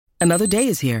Another day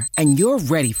is here, and you're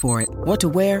ready for it. What to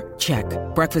wear? Check.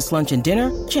 Breakfast, lunch, and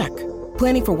dinner? Check.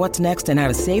 Planning for what's next and how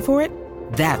to save for it?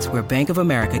 That's where Bank of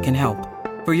America can help.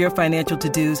 For your financial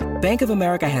to-dos, Bank of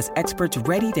America has experts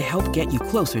ready to help get you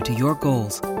closer to your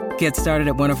goals. Get started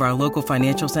at one of our local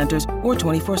financial centers or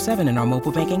 24/7 in our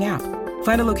mobile banking app.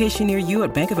 Find a location near you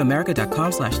at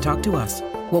bankofamerica.com/talktous.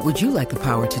 What would you like the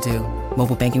power to do?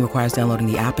 Mobile banking requires downloading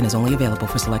the app and is only available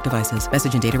for select devices.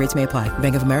 Message and data rates may apply.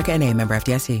 Bank of America N.A., member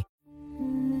FDIC.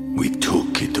 We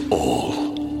took it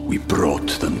all. We brought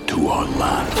them to our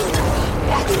land.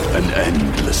 An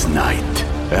endless night,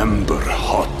 ember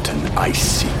hot and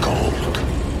icy cold.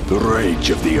 The rage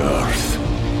of the earth.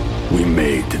 We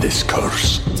made this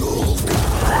curse.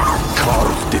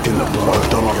 Carved it in the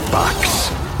blood on our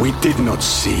backs. We did not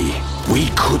see. We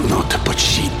could not, but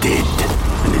she did.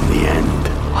 And in the end...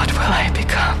 What will I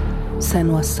become?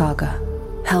 Senua's Saga.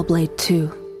 Hellblade 2.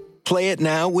 Play it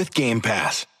now with Game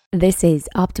Pass. This is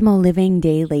Optimal Living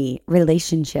Daily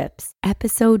Relationships,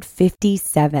 episode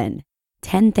 57.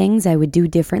 10 Things I Would Do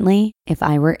Differently If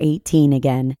I Were 18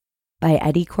 Again, by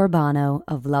Eddie Corbano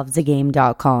of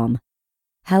lovesagame.com.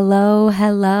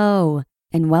 Hello,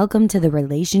 and welcome to the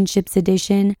Relationships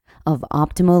edition of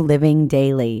Optimal Living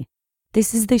Daily.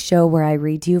 This is the show where I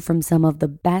read to you from some of the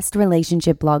best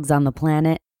relationship blogs on the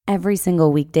planet every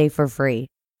single weekday for free.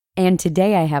 And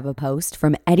today I have a post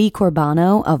from Eddie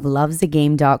Corbano of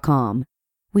lovesagame.com.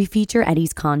 We feature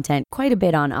Eddie's content quite a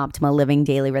bit on Optimal Living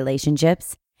Daily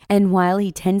Relationships, and while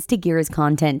he tends to gear his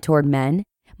content toward men,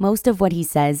 most of what he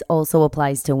says also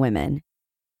applies to women.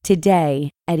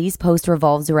 Today, Eddie's post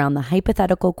revolves around the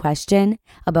hypothetical question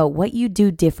about what you'd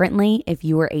do differently if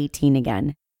you were 18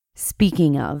 again.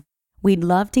 Speaking of, we'd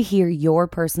love to hear your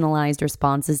personalized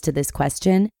responses to this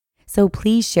question, so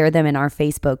please share them in our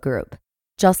Facebook group.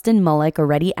 Justin Mullick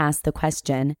already asked the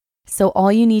question, so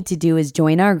all you need to do is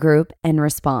join our group and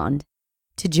respond.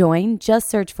 To join, just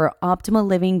search for Optimal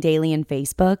Living Daily in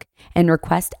Facebook and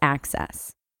request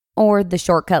access. Or the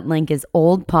shortcut link is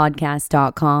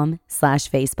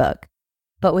oldpodcast.com/Facebook.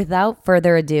 But without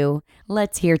further ado,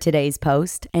 let's hear today's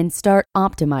post and start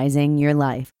optimizing your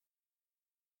life.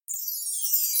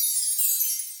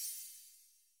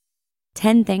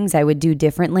 10 Things I Would Do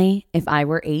Differently If I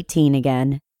Were 18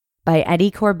 Again, by Eddie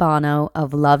Corbano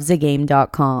of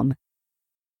lovesagame.com.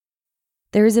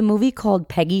 There is a movie called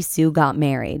Peggy Sue Got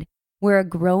Married, where a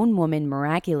grown woman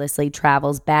miraculously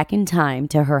travels back in time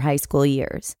to her high school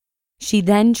years. She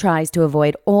then tries to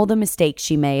avoid all the mistakes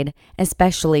she made,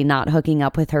 especially not hooking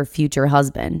up with her future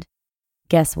husband.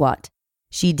 Guess what?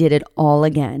 She did it all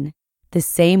again, the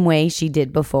same way she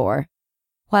did before.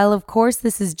 While of course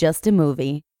this is just a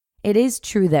movie, it is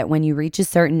true that when you reach a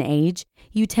certain age,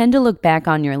 you tend to look back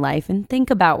on your life and think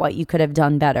about what you could have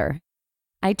done better.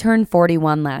 I turned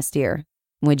 41 last year.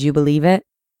 Would you believe it?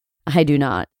 I do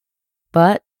not.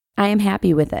 But I am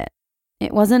happy with it.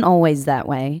 It wasn't always that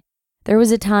way. There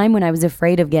was a time when I was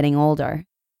afraid of getting older.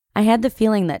 I had the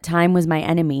feeling that time was my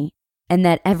enemy, and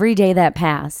that every day that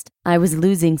passed, I was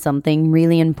losing something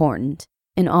really important,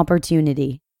 an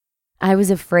opportunity. I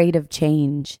was afraid of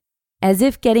change. As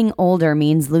if getting older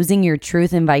means losing your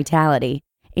truth and vitality.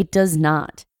 It does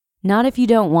not. Not if you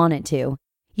don't want it to.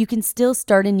 You can still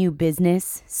start a new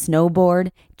business,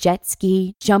 snowboard, jet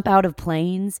ski, jump out of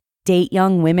planes, date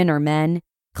young women or men,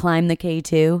 climb the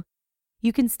K2.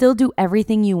 You can still do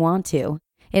everything you want to.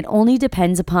 It only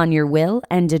depends upon your will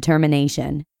and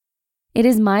determination. It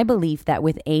is my belief that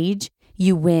with age,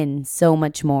 you win so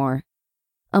much more.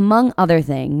 Among other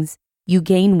things, you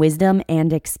gain wisdom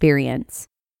and experience.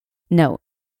 Note,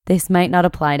 this might not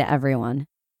apply to everyone.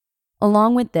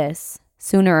 Along with this,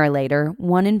 sooner or later,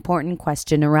 one important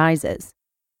question arises.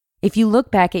 If you look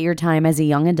back at your time as a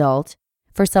young adult,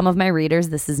 for some of my readers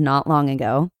this is not long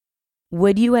ago,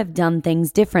 would you have done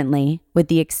things differently with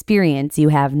the experience you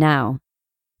have now?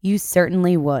 You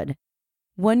certainly would.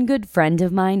 One good friend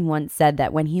of mine once said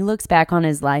that when he looks back on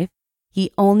his life,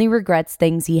 he only regrets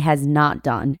things he has not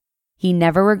done. He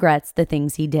never regrets the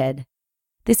things he did.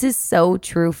 This is so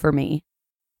true for me.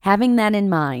 Having that in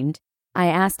mind, I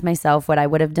asked myself what I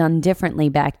would have done differently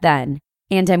back then,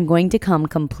 and I'm going to come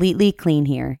completely clean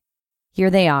here. Here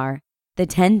they are, the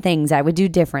 10 things I would do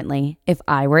differently if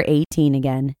I were 18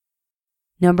 again.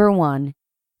 Number 1,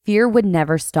 fear would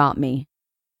never stop me.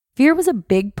 Fear was a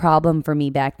big problem for me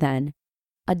back then.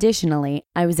 Additionally,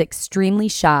 I was extremely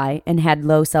shy and had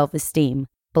low self-esteem,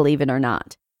 believe it or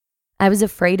not. I was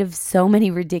afraid of so many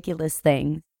ridiculous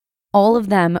things, all of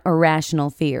them irrational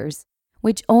fears,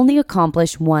 which only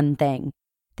accomplish one thing.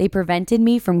 They prevented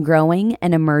me from growing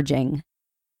and emerging.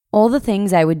 All the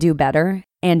things I would do better,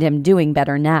 and am doing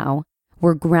better now,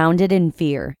 were grounded in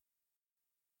fear,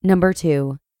 Number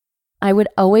 2, I would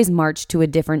always march to a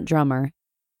different drummer.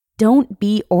 Don't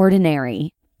be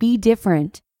ordinary. Be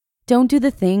different. Don't do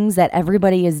the things that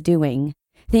everybody is doing.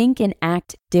 Think and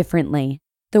act differently.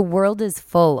 The world is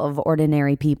full of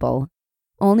ordinary people.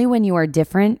 Only when you are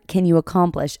different can you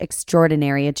accomplish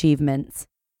extraordinary achievements.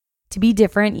 To be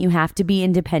different, you have to be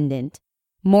independent.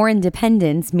 More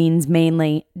independence means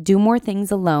mainly do more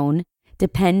things alone,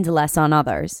 depend less on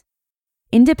others.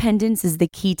 Independence is the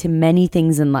key to many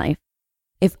things in life.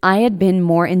 If I had been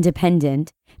more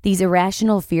independent, these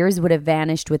irrational fears would have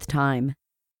vanished with time.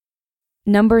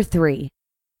 Number 3,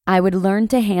 I would learn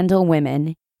to handle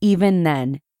women, even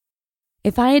then.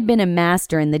 If I had been a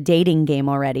master in the dating game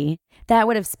already, that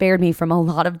would have spared me from a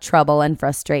lot of trouble and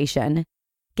frustration.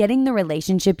 Getting the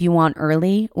relationship you want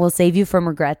early will save you from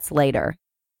regrets later.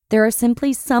 There are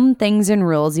simply some things and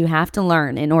rules you have to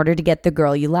learn in order to get the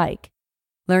girl you like.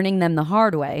 Learning them the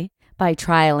hard way, by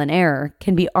trial and error,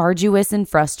 can be arduous and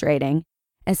frustrating,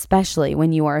 especially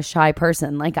when you are a shy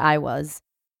person like I was.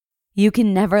 You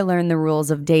can never learn the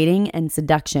rules of dating and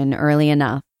seduction early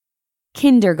enough.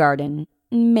 Kindergarten,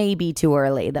 maybe too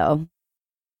early though.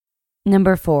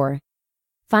 Number 4,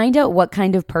 find out what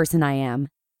kind of person I am.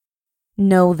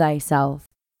 Know thyself.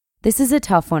 This is a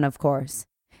tough one, of course.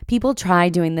 People try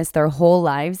doing this their whole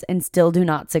lives and still do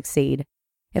not succeed.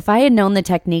 If I had known the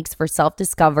techniques for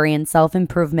self-discovery and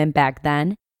self-improvement back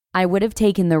then, I would have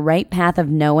taken the right path of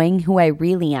knowing who I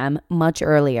really am much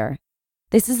earlier.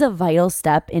 This is a vital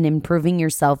step in improving your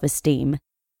self-esteem.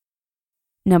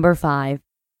 Number 5,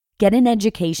 get an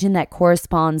education that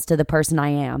corresponds to the person I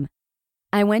am.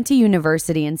 I went to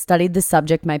university and studied the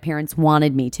subject my parents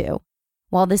wanted me to.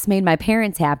 While this made my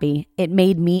parents happy, it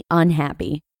made me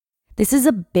unhappy. This is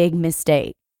a big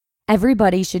mistake.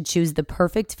 Everybody should choose the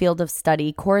perfect field of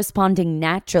study corresponding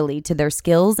naturally to their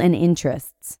skills and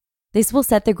interests. This will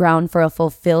set the ground for a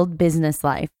fulfilled business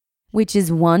life, which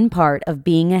is one part of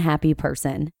being a happy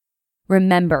person.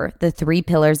 Remember the 3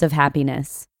 pillars of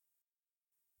happiness.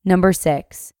 Number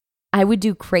 6, I would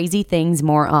do crazy things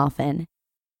more often.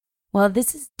 While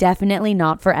this is definitely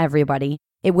not for everybody,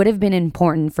 it would have been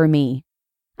important for me.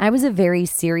 I was a very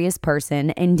serious person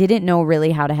and didn't know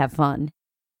really how to have fun.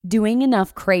 Doing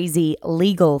enough crazy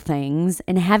legal things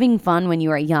and having fun when you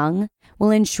are young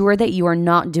will ensure that you are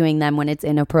not doing them when it's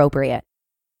inappropriate.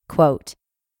 Quote,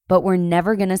 but we're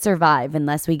never going to survive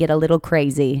unless we get a little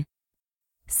crazy.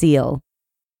 Seal.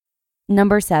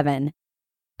 Number 7,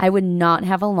 I would not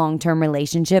have a long-term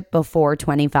relationship before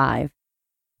 25.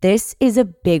 This is a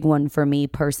big one for me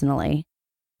personally.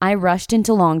 I rushed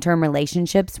into long-term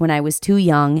relationships when I was too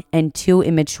young and too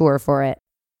immature for it.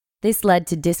 This led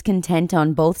to discontent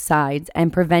on both sides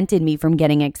and prevented me from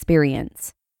getting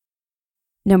experience.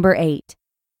 Number 8,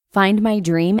 find my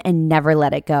dream and never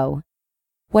let it go.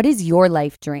 What is your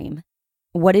life dream?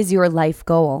 What is your life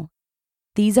goal?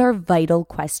 These are vital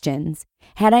questions.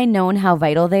 Had I known how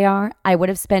vital they are, I would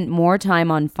have spent more time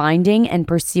on finding and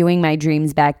pursuing my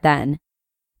dreams back then.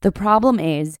 The problem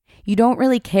is, you don't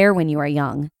really care when you are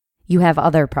young. You have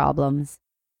other problems.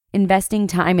 Investing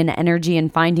time and energy in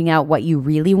finding out what you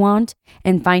really want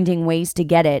and finding ways to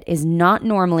get it is not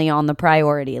normally on the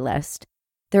priority list.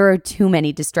 There are too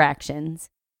many distractions.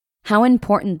 How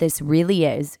important this really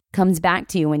is comes back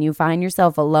to you when you find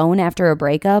yourself alone after a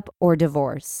breakup or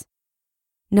divorce.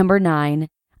 Number 9,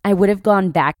 I would have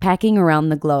gone backpacking around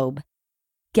the globe.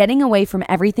 Getting away from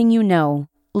everything you know,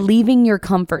 leaving your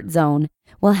comfort zone,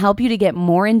 will help you to get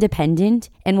more independent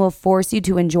and will force you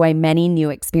to enjoy many new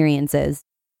experiences.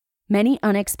 Many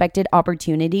unexpected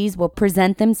opportunities will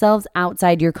present themselves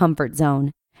outside your comfort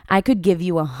zone. I could give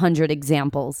you 100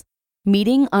 examples.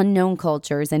 Meeting unknown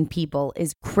cultures and people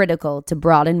is critical to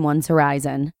broaden one's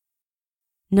horizon.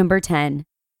 Number 10,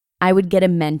 I would get a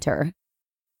mentor.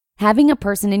 Having a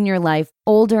person in your life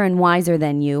older and wiser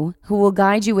than you who will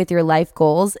guide you with your life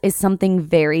goals is something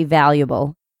very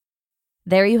valuable.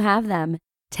 There you have them,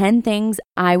 10 things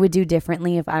I would do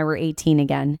differently if I were 18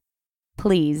 again.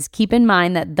 Please keep in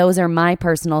mind that those are my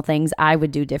personal things I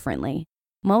would do differently.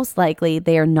 Most likely,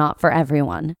 they are not for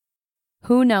everyone.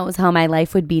 Who knows how my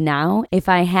life would be now if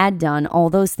I had done all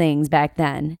those things back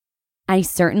then? I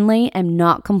certainly am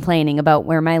not complaining about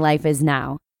where my life is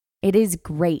now. It is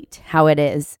great how it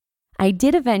is. I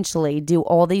did eventually do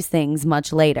all these things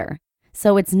much later,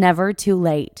 so it's never too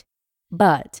late.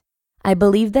 But I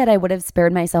believe that I would have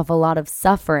spared myself a lot of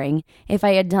suffering if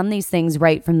I had done these things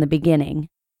right from the beginning.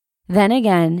 Then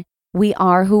again, we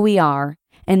are who we are,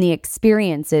 and the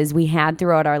experiences we had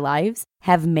throughout our lives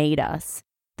have made us,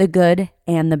 the good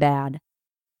and the bad.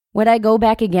 Would I go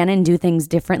back again and do things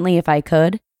differently if I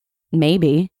could?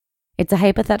 Maybe. It's a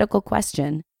hypothetical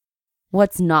question.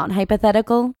 What's not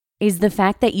hypothetical is the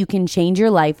fact that you can change your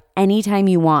life anytime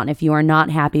you want if you are not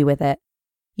happy with it.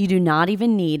 You do not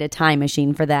even need a time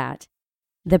machine for that.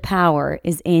 The power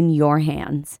is in your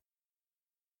hands.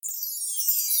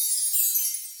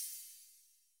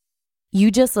 You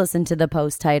just listened to the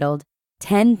post titled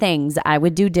 10 Things I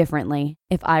Would Do Differently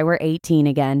If I Were 18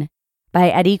 Again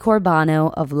by Eddie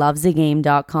Corbano of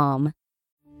lovesagame.com.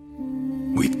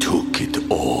 We took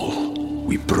it all.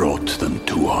 We brought them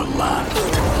to our land.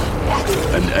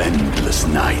 An endless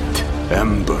night,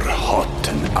 ember hot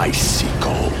and icy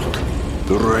cold.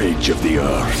 The rage of the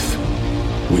earth.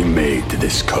 We made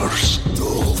this curse.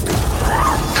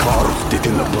 Carved it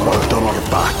in the blood on our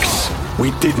backs.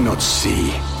 We did not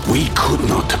see. We could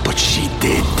not, but she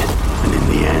did. And in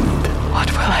the end, What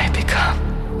will I become?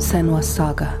 Senua's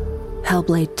Saga.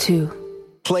 Hellblade 2.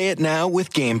 Play it now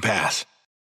with Game Pass.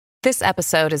 This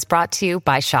episode is brought to you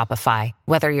by Shopify.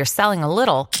 Whether you're selling a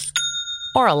little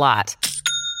or a lot,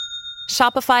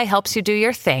 Shopify helps you do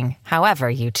your thing, however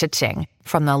you cha-ching.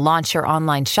 From the launch your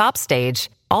online shop stage,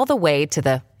 all the way to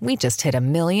the we just hit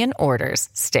 1 million orders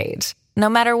stage. No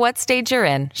matter what stage you're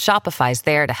in, Shopify's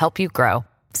there to help you grow.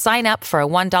 Sign up for a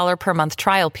 $1 per month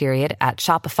trial period at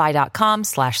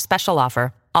shopify.com/special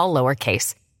offer, all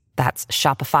lowercase. That's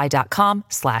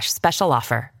shopify.com/special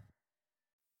offer.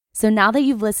 So now that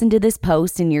you've listened to this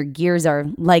post and your gears are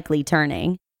likely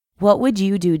turning, what would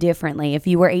you do differently if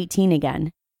you were 18 again?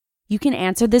 You can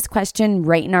answer this question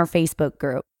right in our Facebook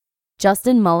group.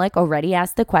 Justin Mullock already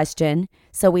asked the question,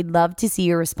 so we'd love to see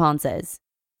your responses.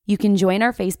 You can join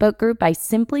our Facebook group by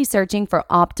simply searching for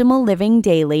Optimal Living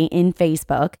Daily in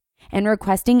Facebook and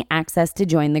requesting access to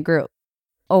join the group.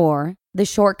 Or the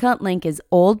shortcut link is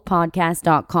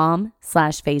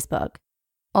oldpodcast.com/Facebook.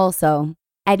 Also,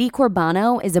 Eddie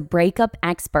Corbano is a breakup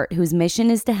expert whose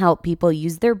mission is to help people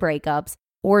use their breakups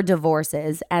or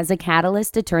divorces as a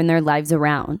catalyst to turn their lives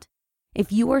around.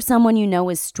 If you or someone you know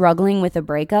is struggling with a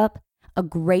breakup, a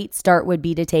great start would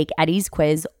be to take Eddie's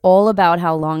quiz all about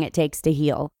how long it takes to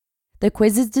heal. The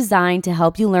quiz is designed to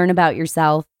help you learn about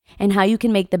yourself and how you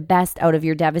can make the best out of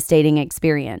your devastating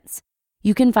experience.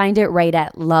 You can find it right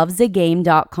at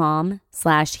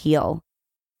lovesagame.com/heal.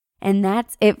 And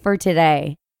that's it for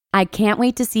today. I can't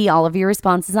wait to see all of your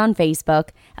responses on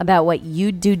Facebook about what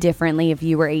you'd do differently if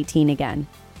you were 18 again.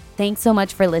 Thanks so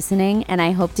much for listening, and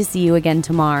I hope to see you again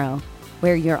tomorrow,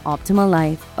 where your optimal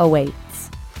life awaits.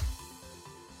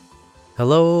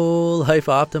 Hello, Life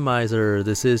Optimizer.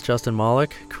 This is Justin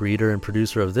Mullock, creator and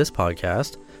producer of this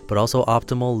podcast, but also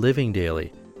Optimal Living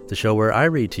Daily, the show where I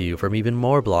read to you from even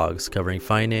more blogs covering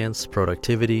finance,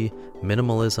 productivity,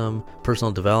 minimalism,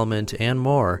 personal development, and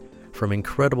more from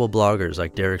incredible bloggers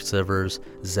like Derek Sivers,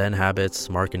 Zen Habits,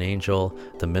 Mark and Angel,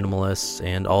 The Minimalists,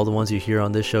 and all the ones you hear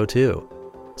on this show too.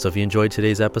 So if you enjoyed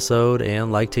today's episode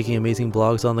and like taking amazing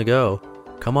blogs on the go,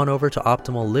 come on over to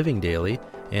Optimal Living Daily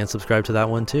and subscribe to that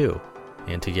one too.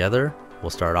 And together,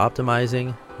 we'll start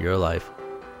optimizing your life.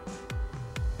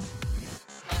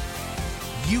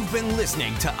 You've been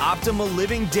listening to Optimal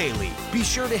Living Daily. Be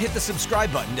sure to hit the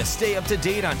subscribe button to stay up to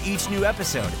date on each new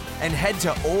episode. And head to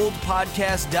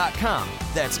oldpodcast.com,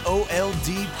 that's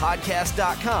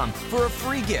OLDpodcast.com, for a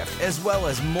free gift as well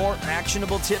as more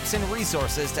actionable tips and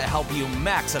resources to help you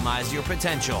maximize your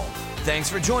potential. Thanks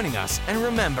for joining us, and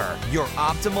remember, your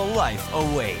optimal life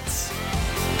awaits.